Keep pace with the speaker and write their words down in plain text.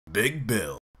Big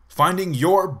Bill. Finding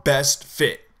your best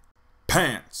fit.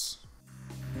 Pants.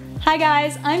 Hi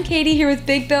guys, I'm Katie here with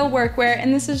Big Bill Workwear,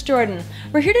 and this is Jordan.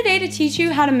 We're here today to teach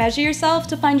you how to measure yourself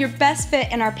to find your best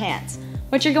fit in our pants.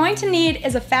 What you're going to need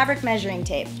is a fabric measuring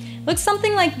tape. Looks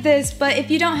something like this, but if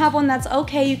you don't have one, that's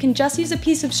okay. You can just use a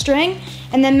piece of string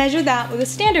and then measure that with a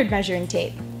standard measuring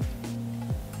tape.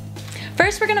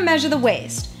 First, we're gonna measure the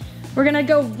waist. We're gonna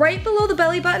go right below the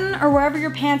belly button or wherever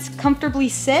your pants comfortably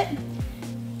sit.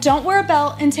 Don't wear a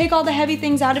belt and take all the heavy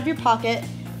things out of your pocket,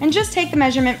 and just take the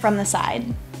measurement from the side.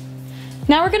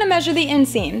 Now we're gonna measure the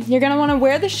inseam. You're gonna wanna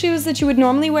wear the shoes that you would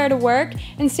normally wear to work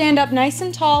and stand up nice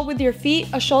and tall with your feet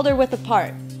a shoulder width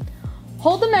apart.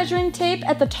 Hold the measuring tape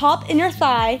at the top inner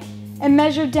thigh and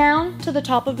measure down to the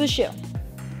top of the shoe.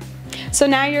 So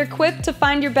now you're equipped to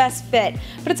find your best fit,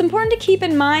 but it's important to keep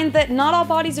in mind that not all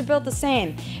bodies are built the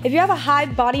same. If you have a high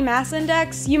body mass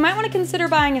index, you might want to consider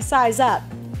buying a size up.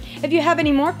 If you have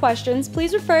any more questions,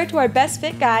 please refer to our best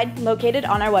fit guide located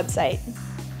on our website.